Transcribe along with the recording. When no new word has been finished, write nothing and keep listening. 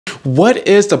What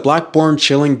is the Blackburne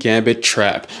Shilling Gambit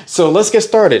trap? So let's get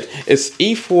started. It's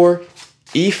e4,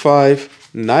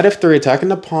 e5, knight f3 attacking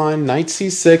the pawn, knight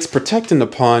c6 protecting the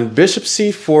pawn, bishop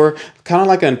c4, kind of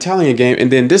like an Italian game.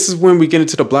 And then this is when we get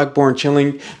into the Blackburne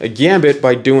Shilling Gambit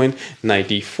by doing knight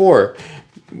d4.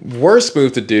 Worst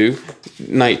move to do,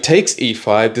 knight takes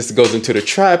e5. This goes into the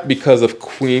trap because of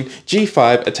queen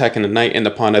g5 attacking the knight and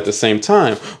the pawn at the same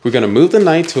time. We're going to move the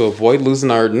knight to avoid losing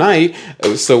our knight.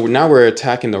 So now we're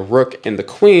attacking the rook and the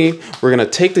queen. We're going to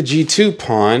take the g2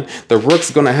 pawn. The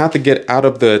rook's going to have to get out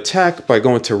of the attack by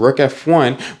going to rook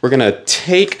f1. We're going to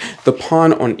take the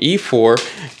pawn on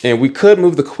e4, and we could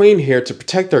move the queen here to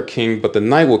protect our king, but the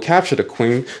knight will capture the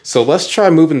queen. So let's try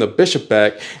moving the bishop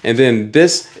back, and then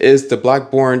this is the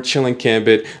Blackburne Shilling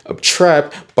Gambit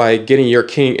trap by getting your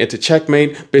king into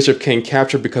checkmate. Bishop king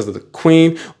capture because of the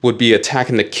queen would be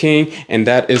attacking the king, and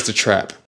that is the trap.